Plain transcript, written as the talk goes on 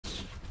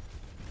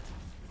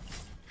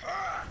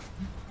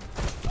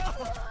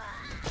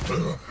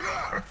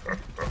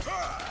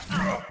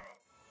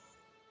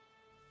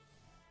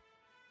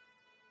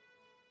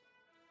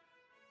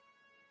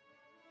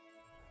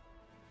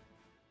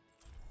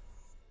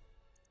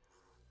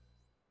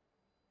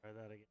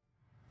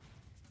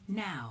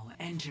Now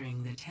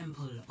entering the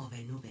Temple of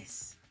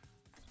Anubis.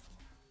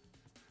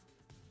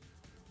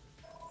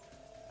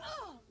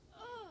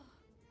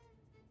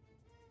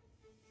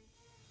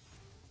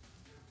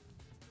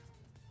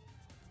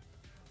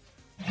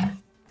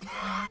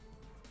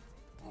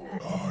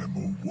 I'm a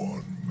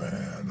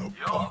one-man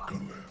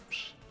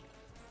apocalypse.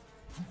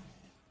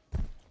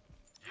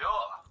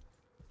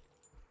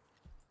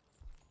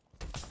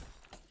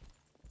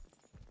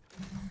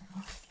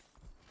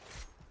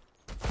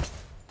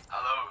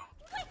 Hello.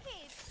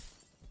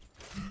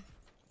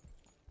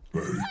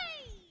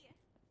 Hey.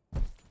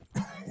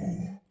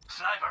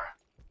 Sniper,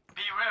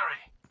 be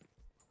wary.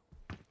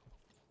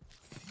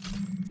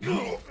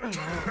 Group up.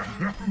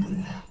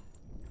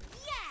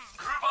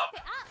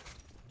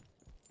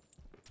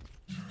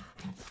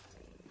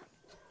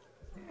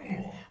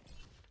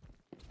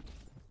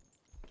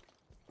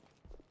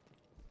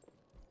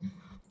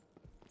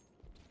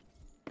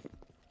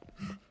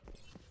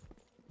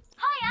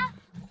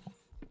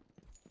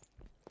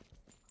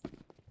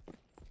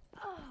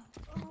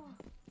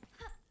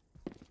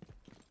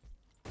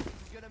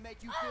 Gonna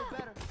make you feel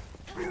better.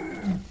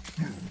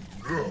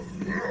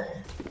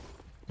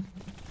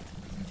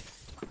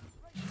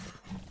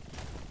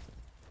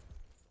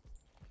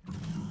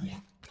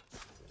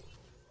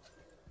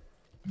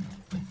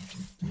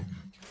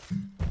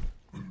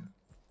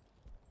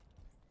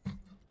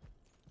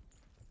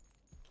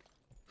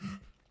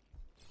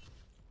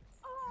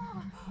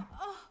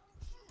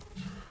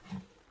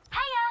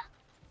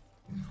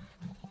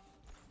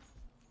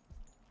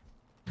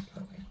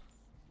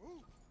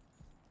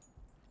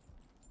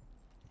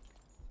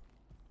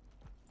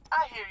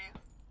 I hear you.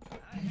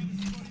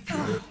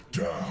 Get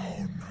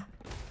down.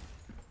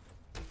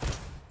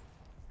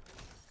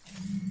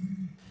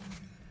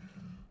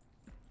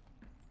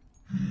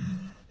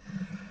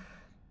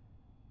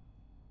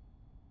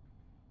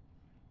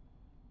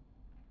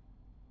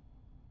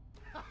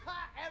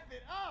 F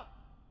it up!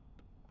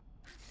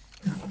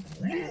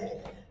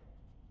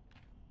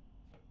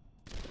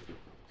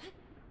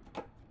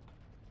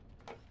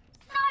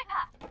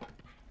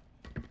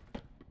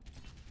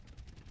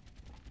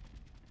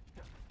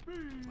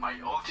 My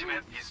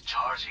ultimate is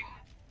charging.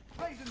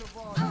 Raising the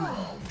bar.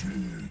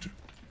 Grounded.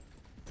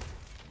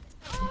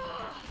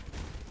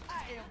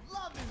 I am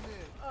loving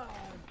this.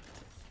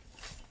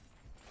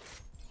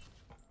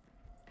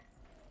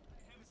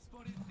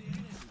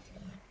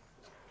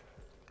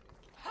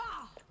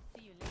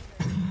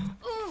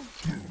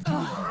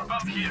 Group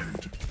up here.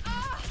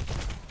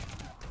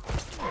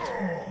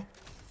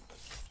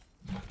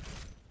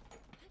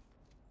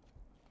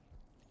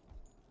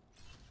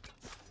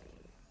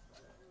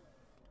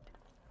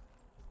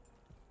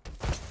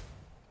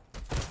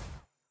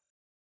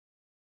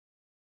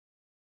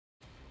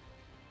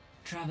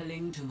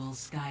 Traveling to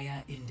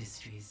Volskaya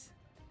Industries.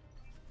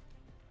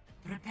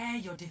 Prepare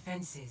your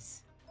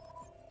defenses.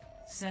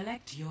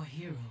 Select your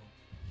hero.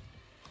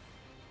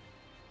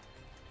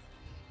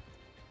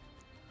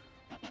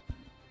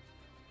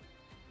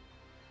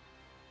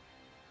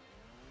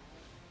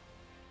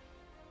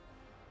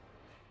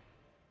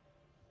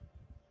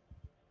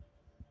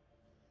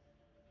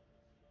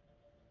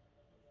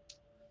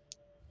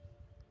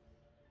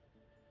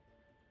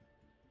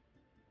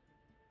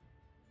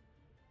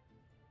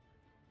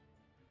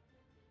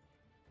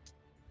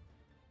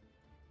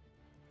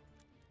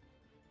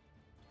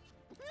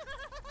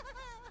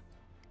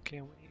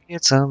 Can we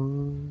get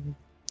some?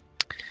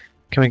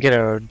 Can we get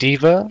a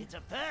Diva It's a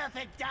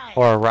perfect day.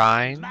 or a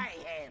Rhine?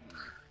 Mayhem.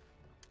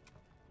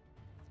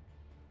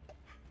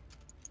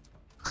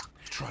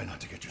 Try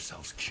not to get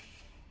yourselves killed.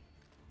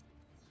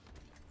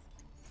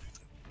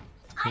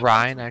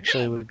 Rhine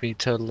actually would be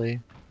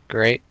totally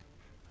great.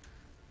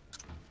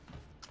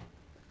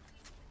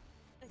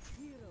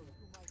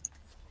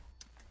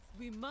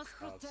 We must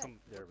protect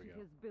there we go.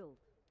 his build.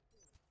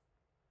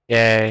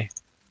 Yay.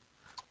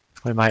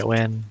 We might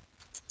win.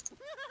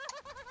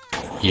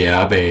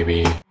 Yeah,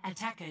 baby.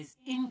 Attackers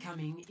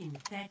incoming in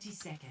 30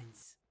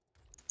 seconds.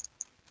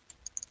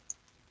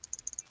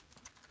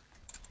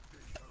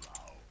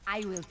 I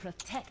will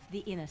protect the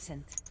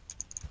innocent.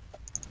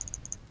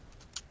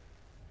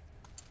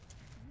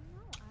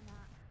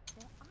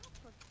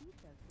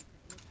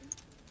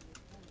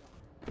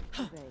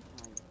 Very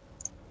kind.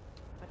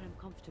 But I'm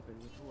comfortable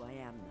with who I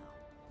am now.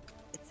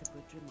 It's a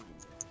good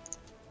reminder.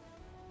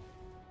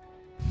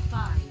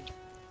 5,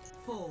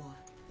 4,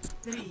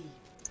 3,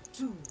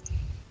 2,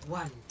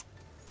 1.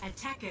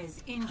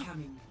 Attackers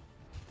incoming.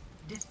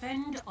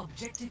 Defend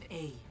objective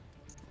A.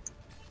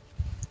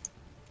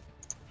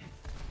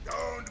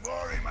 Don't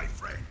worry, my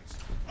friends.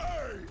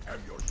 I am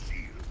your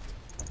shield.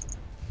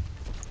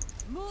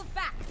 Move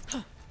back!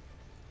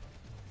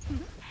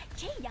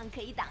 这样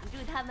可以挡住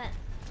他们。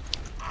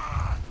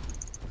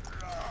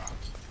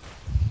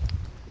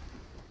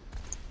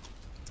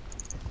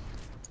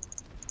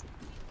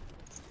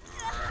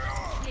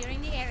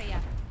 Clearing the area.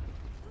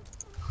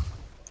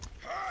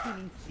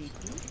 Feeling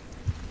sleepy?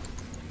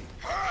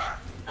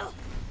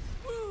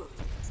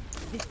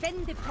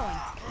 Defend the point.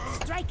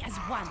 Strike as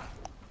one.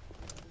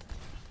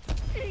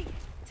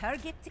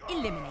 Target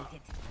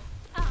eliminated.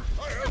 I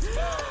have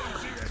found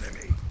the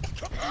enemy.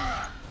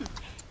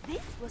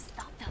 This will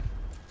stop them.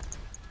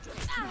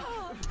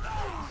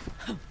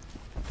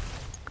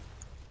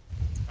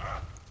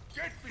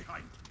 Get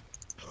behind.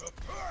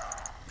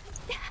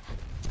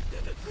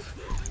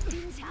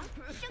 冰墙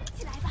升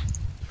起来吧！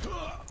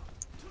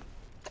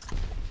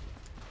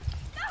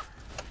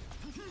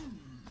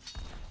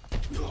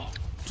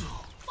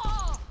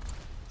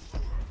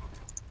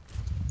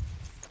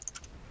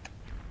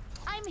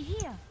 I'm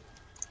here.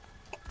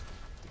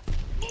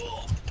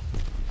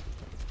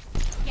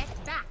 Get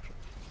back.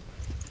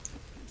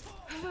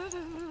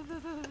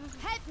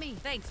 Help me.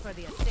 Thanks for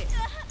the assist.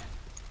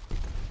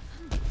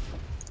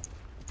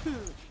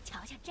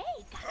 瞧瞧这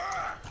个。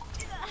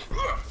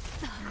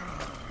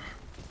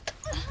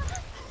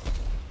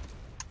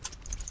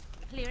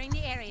 Clearing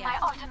the area. My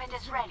ultimate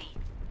is ready.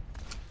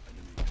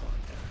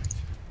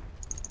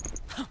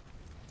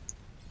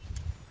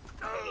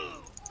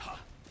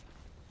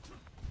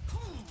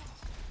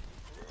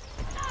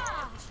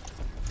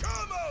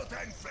 Come out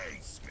and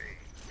face me.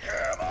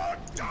 Hammer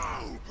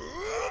down.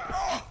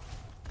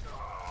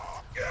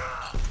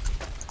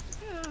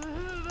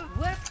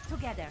 Work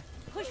together.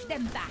 Push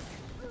them back.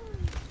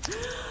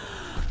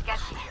 Get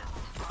here.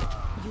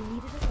 You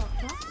needed a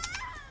doctor?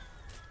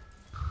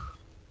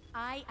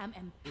 I am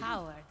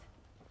empowered.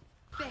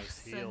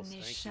 Personne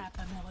n'échappe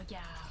à mon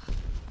regard.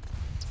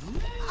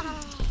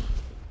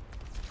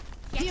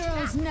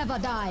 Heroes never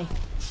die.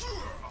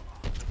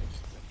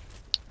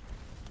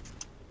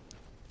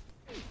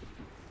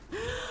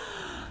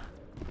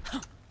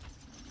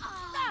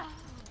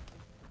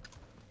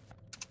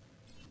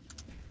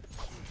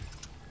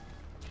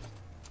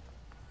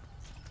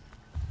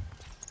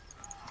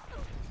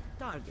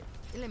 Target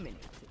eliminated.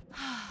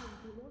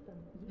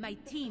 My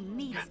team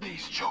needs Get me.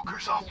 these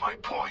jokers off my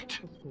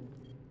point.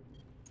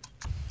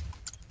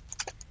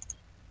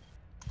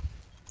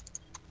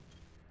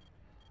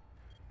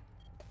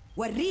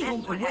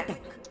 وريهم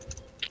قوتك.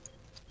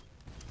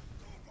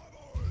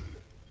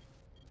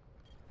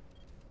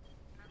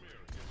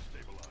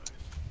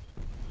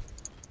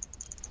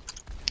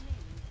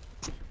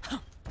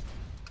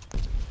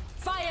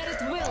 Fire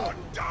at will.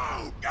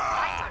 Down.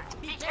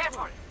 Be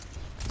careful.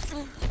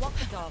 Walk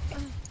the dog.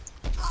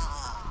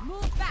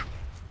 Move back.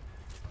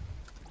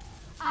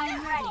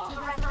 I'm ready to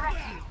resurrect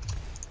you.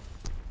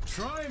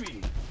 Try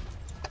me.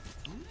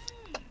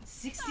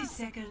 60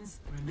 seconds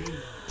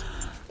remaining.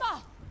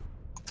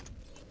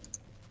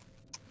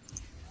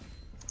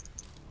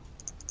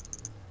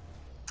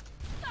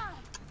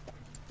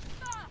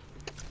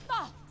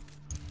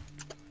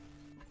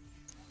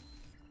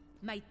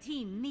 My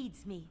team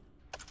needs me.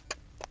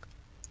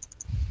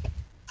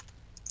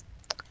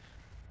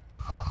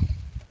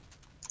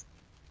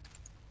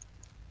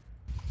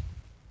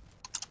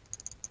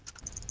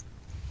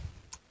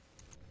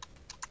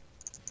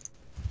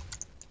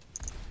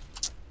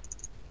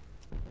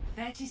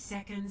 Thirty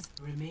seconds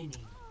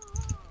remaining.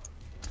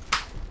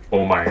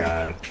 Oh my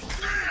god.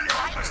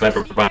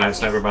 Sniper behind,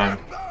 sniper behind.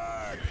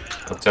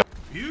 Up top.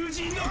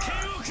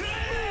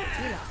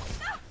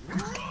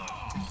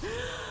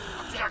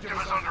 Objective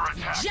is under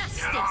attack. Get on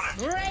it. Justice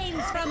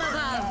reigns from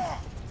above.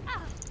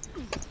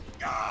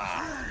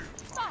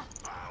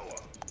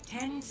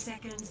 10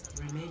 seconds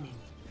remaining.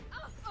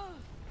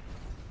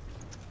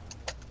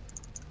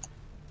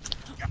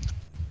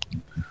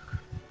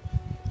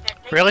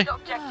 Really?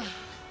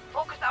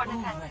 Focus our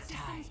defense.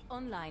 Overtime.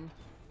 Online.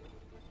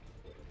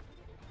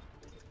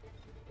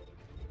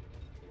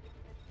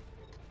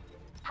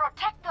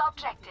 Protect the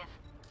objective.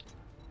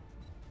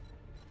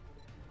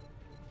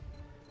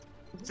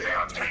 They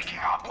are taking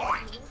our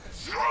point.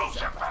 Throw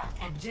them back.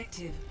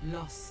 Objective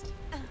lost.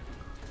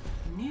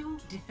 New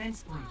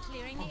defense point.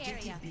 Clearing the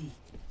Objective area. B.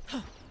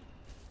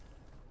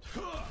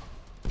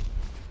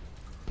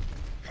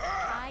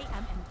 I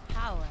am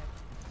empowered.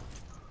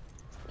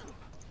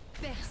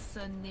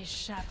 Personne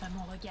n'échappe à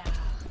mon regard.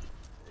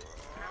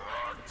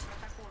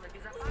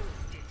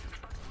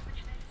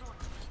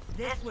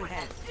 This will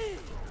help.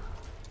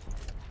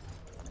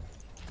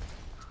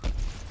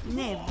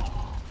 Never.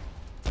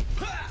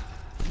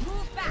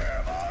 Move back.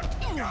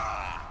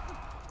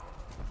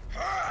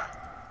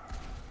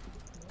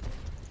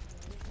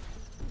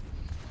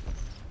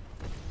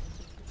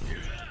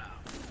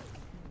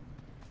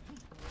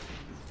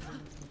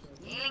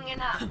 Healing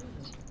enough.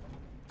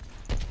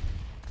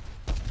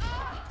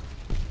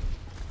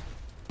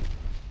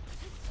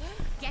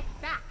 Get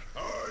back.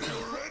 Are you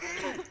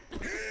ready?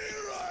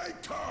 Here I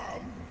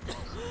come.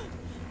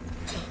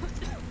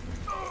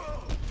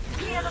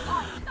 Clear the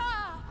point.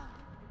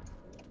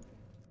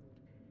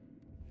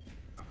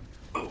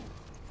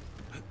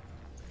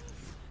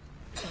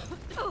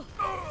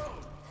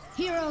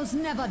 Heroes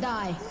never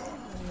die.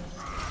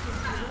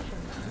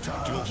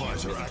 Tactical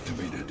visor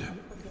activated.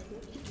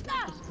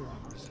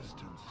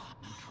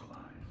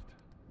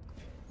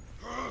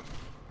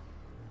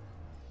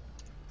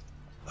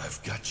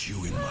 I've got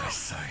you in my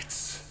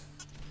sights.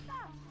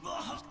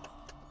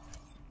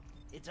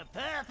 It's a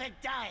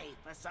perfect day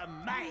for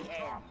some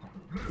mayhem.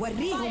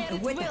 وريهم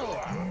قوتك.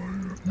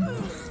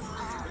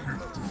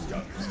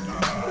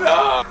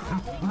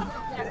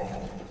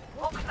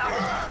 Focus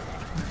our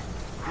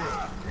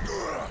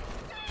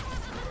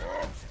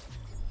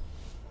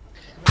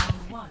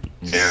Round one.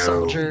 No.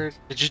 Soldier,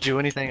 did you do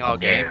anything all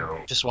game? No.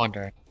 Just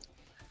wondering.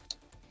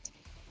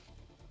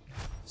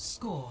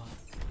 Score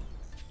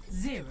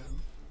 0-2.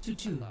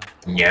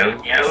 No,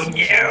 no,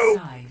 no.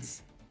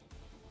 Sides.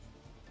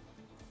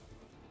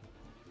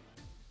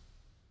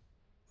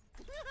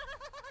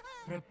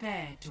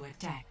 Prepare to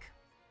attack.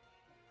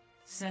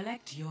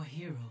 Select your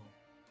hero.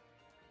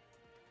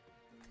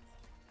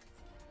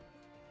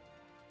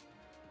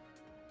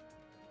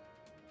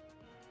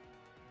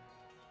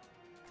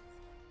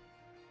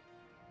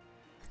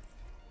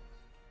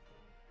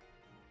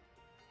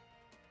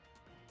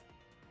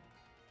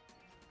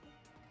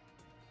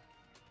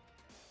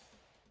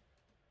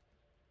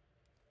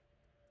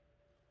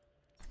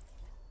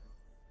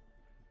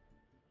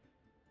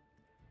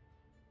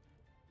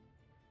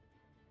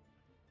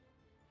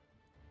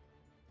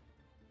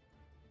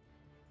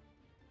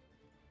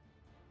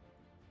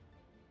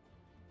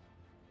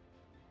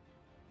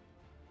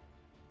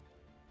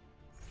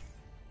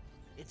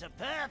 It's a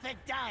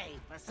perfect day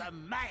for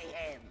some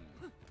mayhem.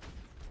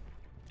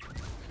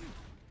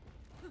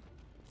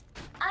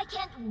 I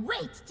can't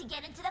wait to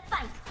get into the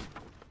fight.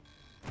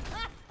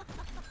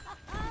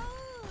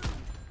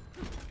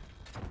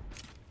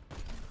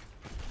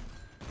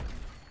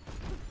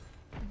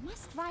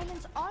 Must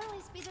violence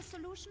always be the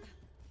solution?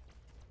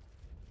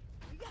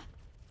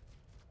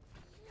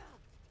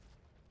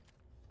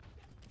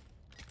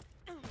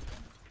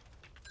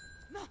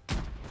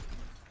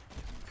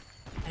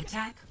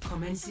 Attack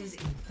commences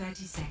in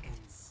 30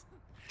 seconds.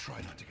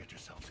 Try not to get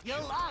yourself You'll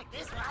killed. like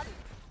this one.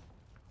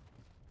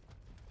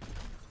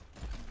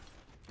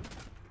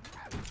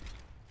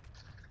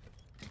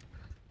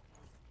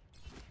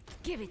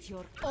 Give it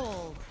your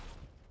all.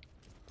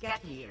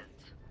 Get healed.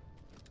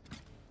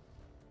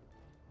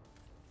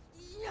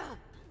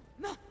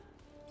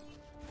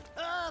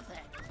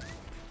 Perfect.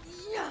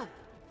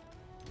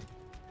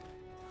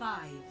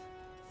 5,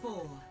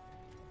 4,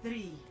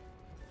 3,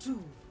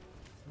 2,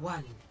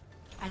 1.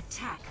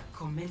 Attack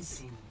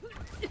commencing.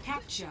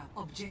 Capture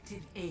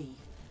objective A.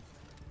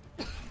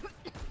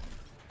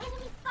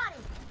 Enemy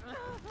spotted!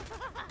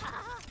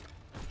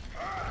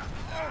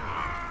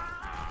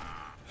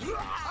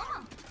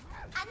 Oh,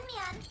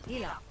 Admian!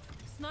 Heal up.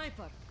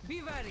 Sniper,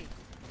 be ready.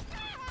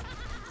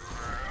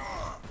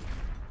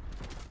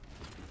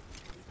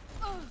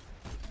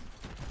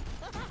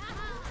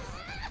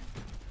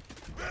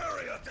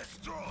 Barrier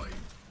destroyed.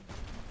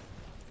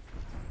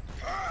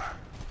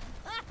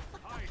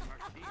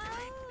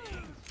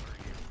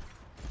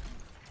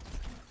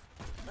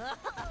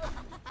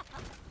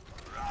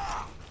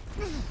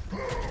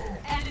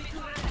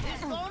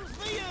 This one's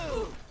for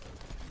you.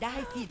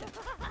 Die Fida.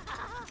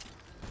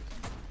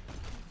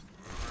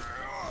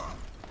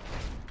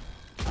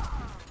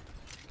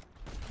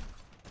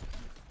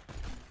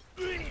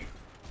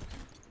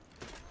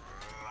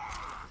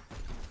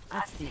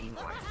 I've seen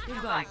worse.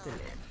 You're going to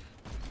live.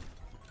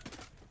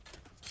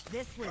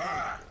 This will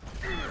help.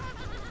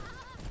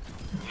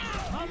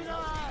 Come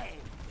die.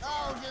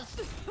 I'll just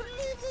leave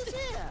this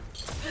here.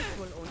 This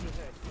will only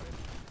hurt for a bit.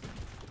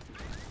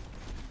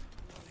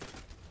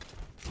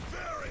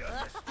 Barrier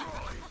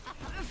destroyed.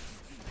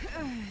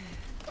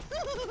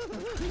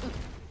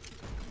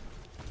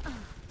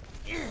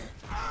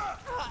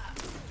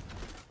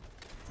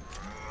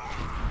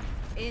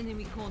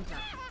 Enemy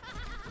contact.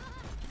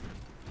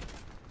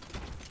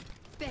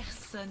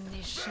 Personne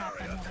n'échappe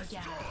à mon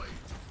regard.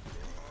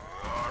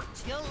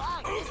 You'll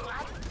like this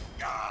one.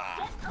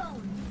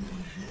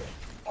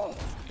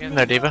 Get in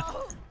there, Diva.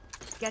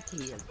 Get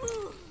healed.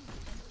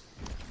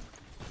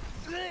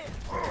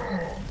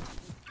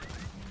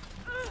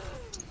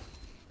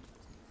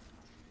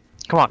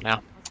 Come on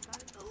now.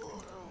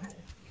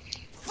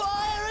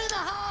 Fire in the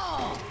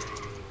hole.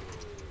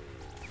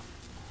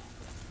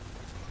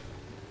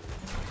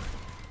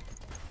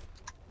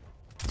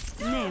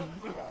 Name.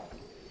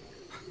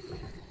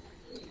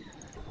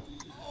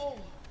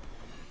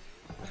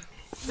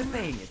 The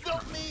pain is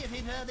Stop me if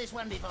you've heard this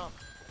one before.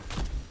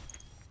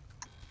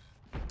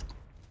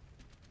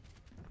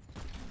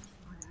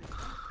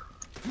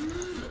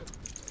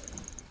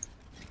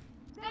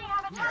 They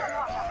have a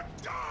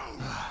teleporter.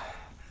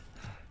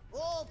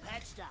 All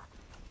patched up.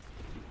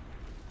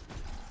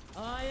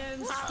 I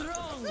am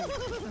strong.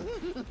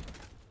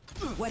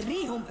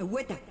 وريهم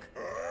قوتك. I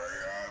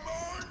am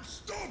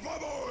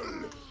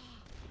unstoppable.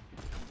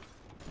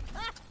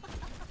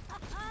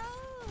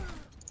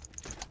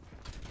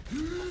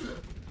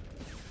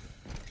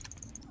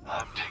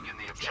 I'm taking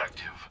the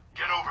objective.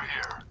 Get over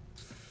here.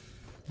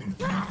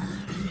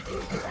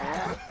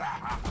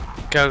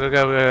 Go, go,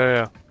 go, go,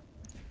 go, go.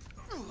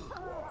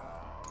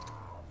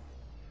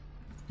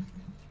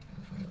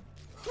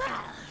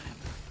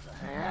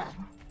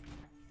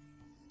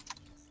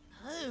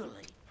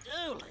 Holy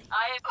dooly. I.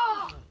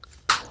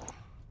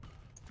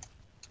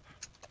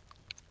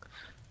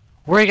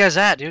 Where are you guys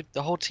at, dude?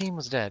 The whole team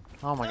was dead.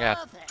 Oh my god.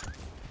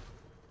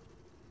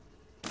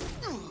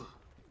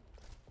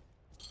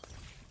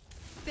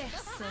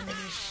 Personne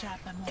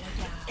n'échappe à mon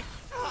regard.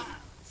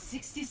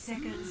 60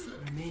 seconds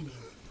remaining.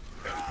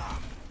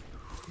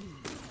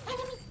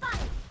 Enemy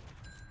spotted.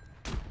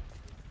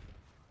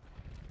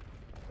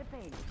 The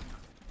pain.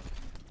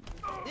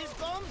 This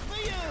bomb's for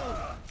you!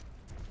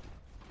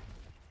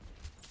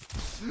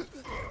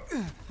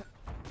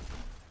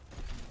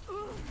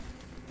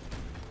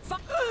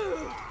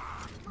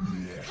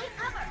 Take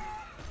cover.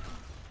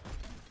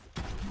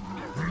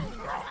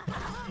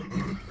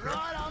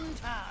 Right on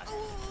task.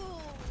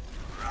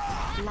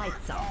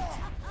 Lights out.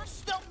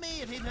 Stop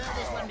me if you've heard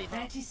this one before.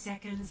 30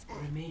 seconds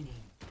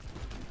remaining.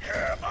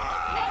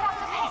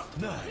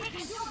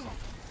 Nice.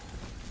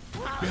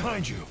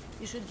 Behind you.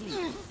 You should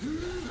leave.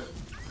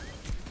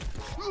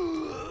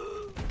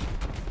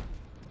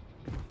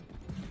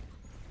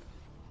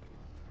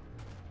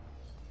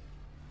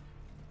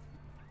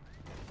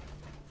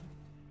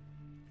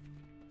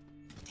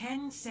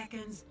 Ten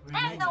seconds There's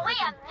remaining. no way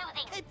I'm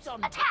losing. It's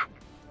on Attack.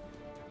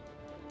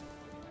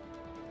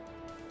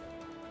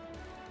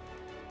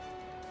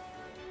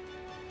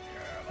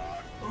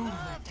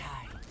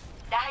 Overtime.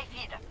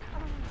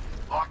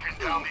 Locking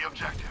down the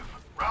objective.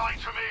 Rally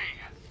to me.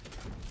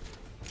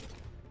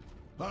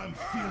 I'm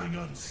feeling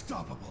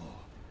unstoppable.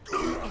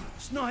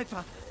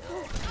 Sniper!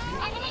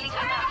 Enemy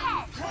turret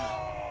ahead.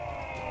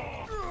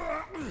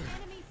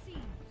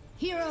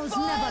 Heroes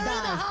never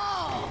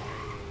die.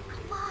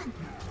 Come on.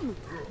 Enemy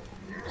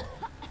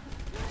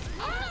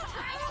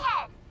turret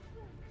ahead.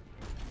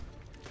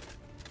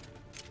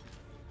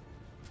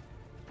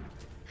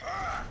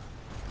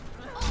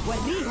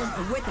 وريهم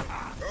قوتك.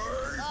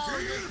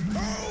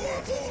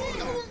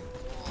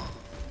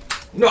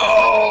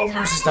 No!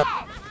 Mercy stop.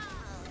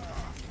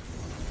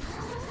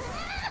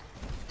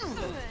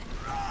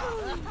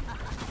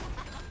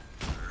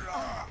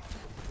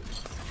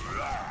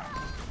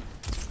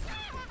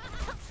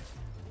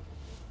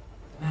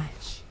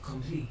 Match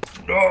complete.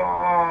 No!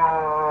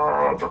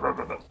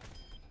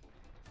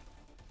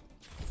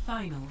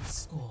 Final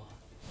score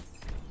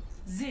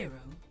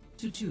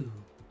 0-2.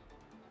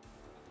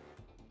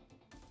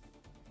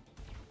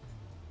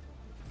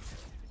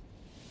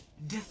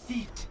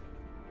 Defeat.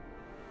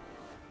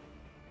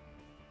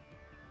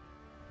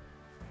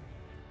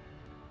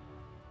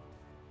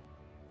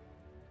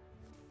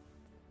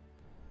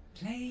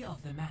 Play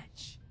of the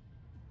match.